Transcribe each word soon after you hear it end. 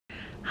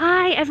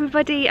Hi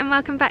everybody and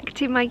welcome back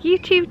to my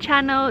YouTube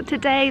channel.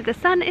 Today the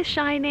sun is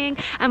shining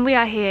and we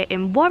are here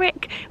in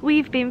Warwick.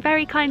 We've been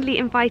very kindly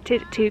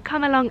invited to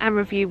come along and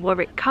review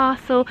Warwick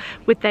Castle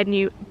with their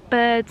new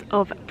birds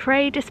of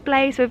prey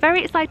display. So we're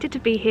very excited to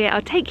be here.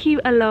 I'll take you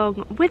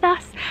along with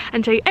us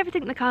and show you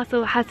everything the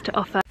castle has to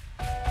offer.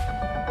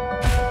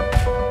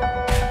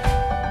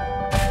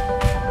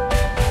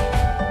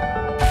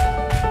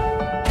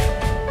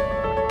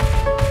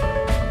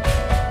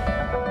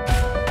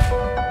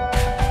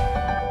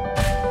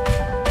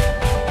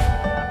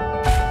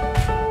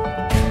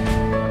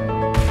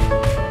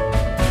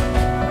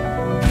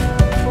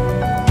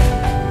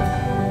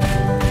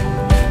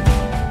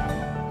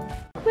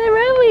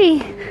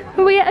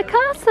 Are we at a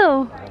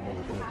castle?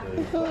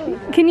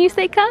 Can you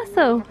say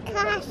castle?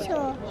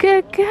 Castle.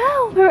 Good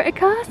girl, we're at a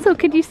castle.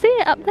 Can you see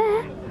it up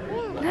there?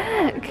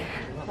 Yeah. Look.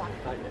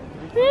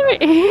 There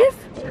it is.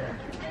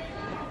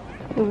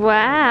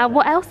 Wow,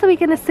 what else are we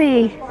going to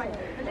see?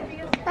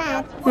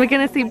 Birds. We're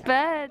going to see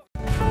birds.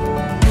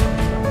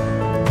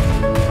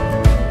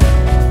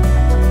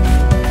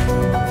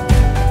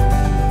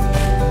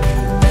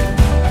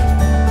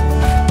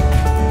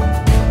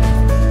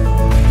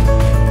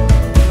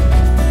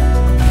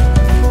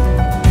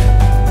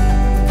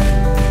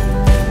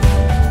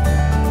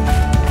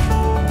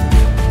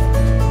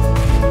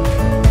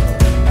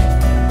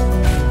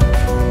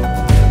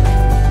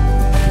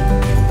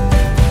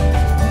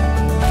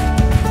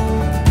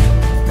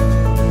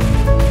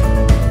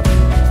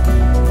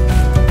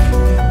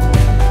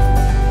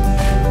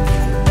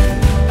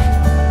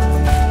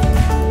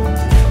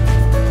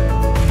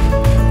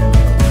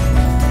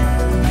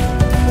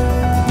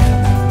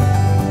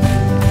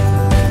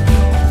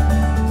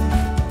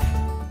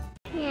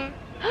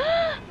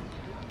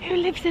 Who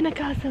lives in a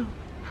castle?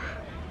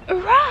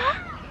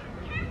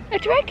 A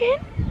dragon?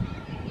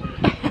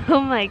 Oh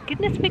my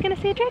goodness, we're gonna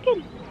see a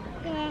dragon?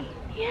 Yeah.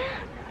 Yeah.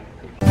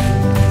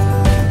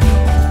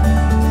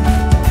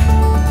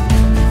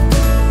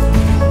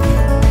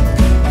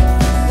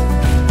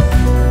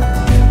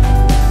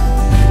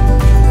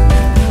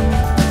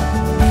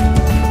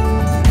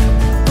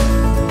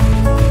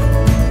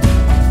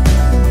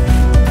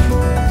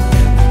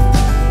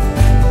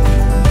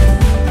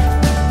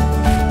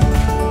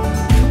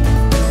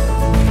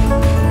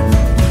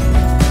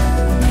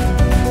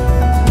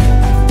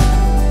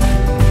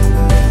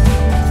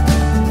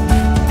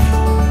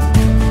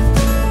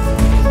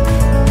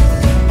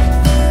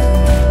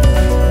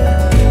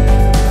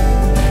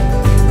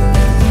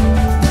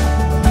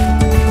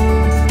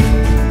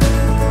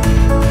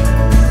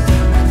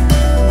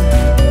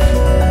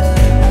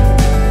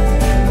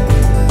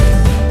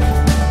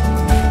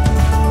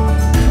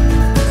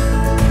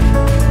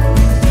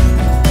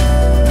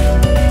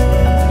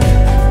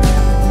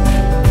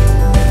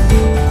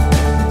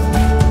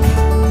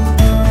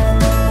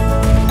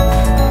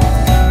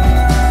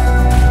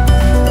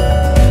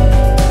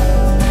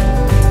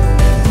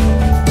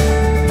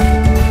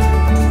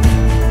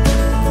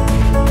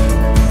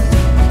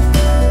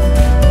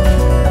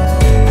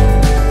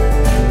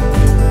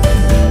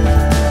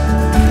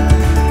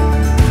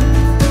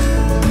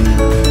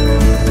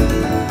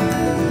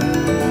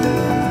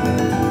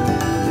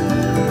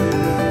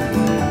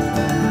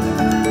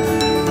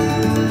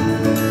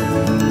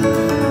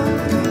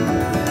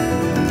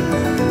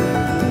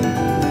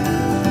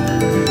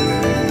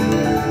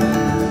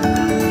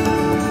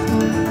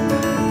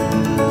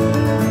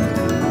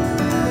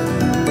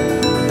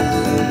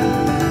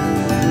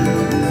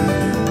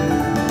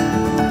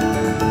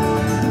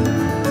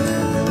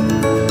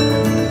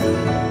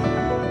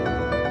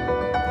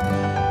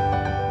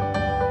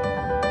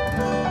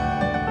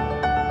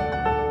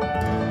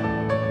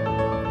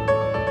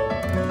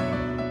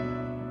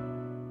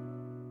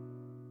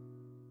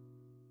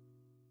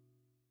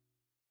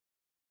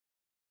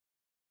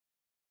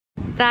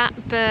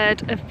 That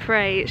bird of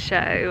prey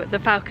show, the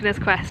Falconer's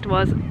Quest,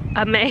 was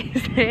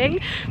amazing.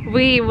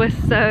 We were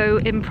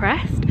so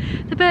impressed.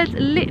 The birds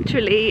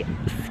literally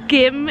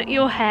skim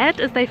your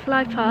head as they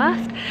fly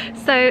past.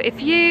 So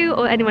if you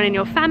or anyone in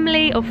your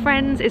family or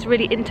friends is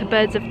really into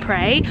birds of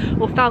prey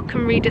or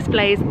falconry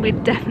displays,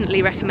 we'd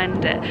definitely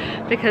recommend it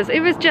because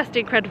it was just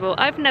incredible.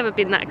 I've never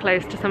been that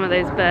close to some of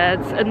those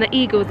birds, and the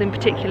eagles in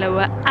particular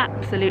were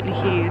absolutely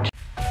huge.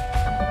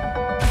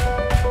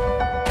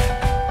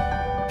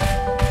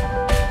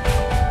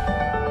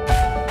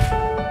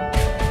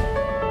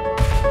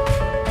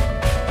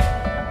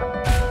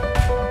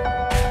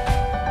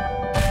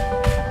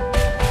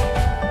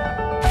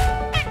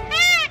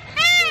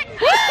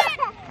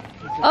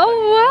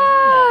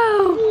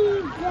 Oh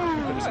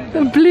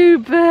wow! A blue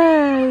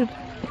bird!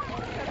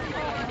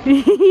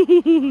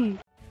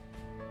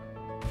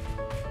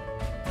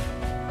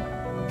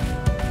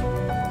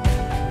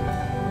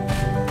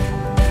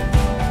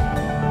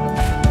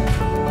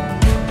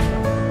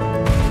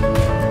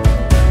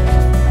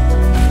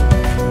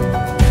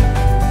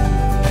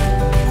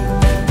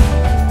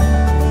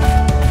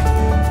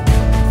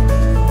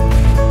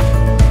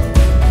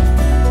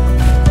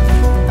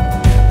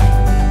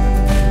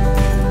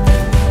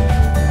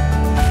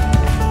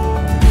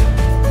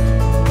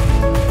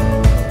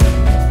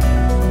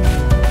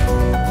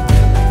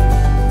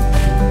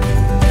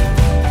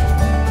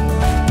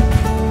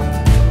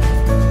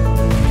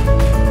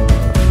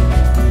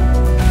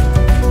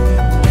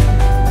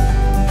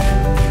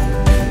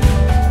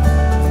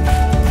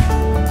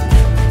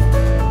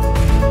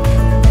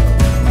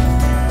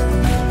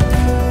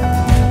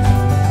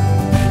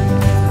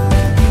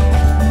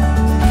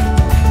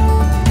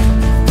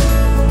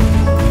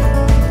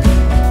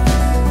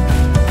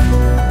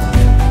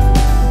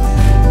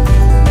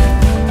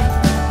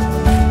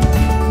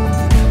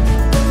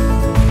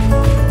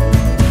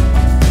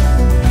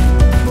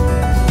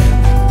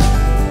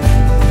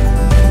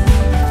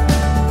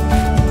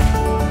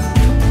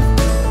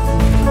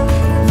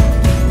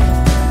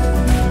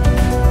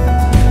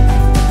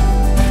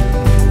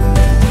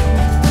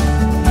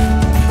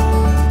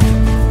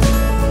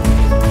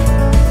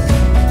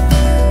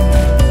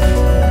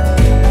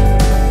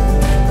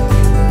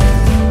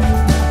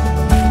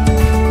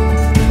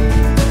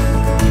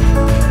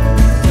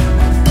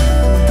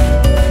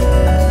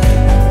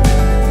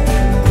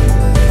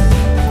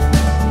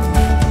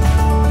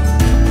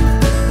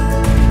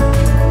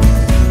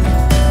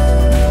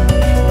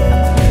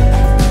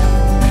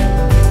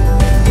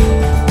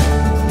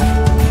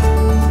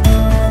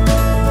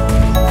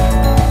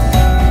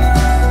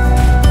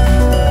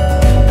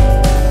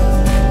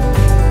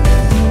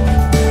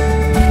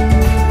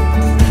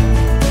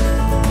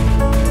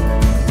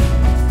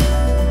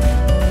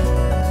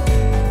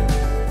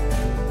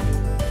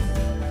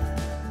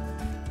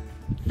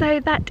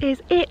 that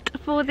is it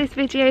for this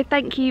video.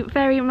 Thank you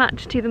very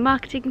much to the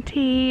marketing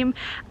team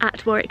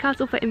at Warwick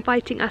Castle for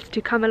inviting us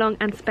to come along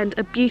and spend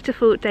a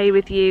beautiful day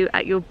with you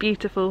at your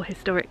beautiful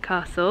historic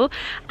castle.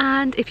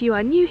 And if you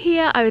are new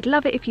here, I would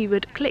love it if you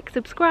would click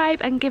subscribe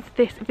and give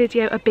this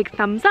video a big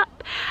thumbs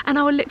up, and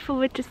I will look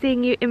forward to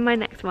seeing you in my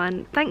next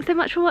one. Thanks so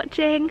much for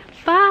watching.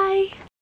 Bye!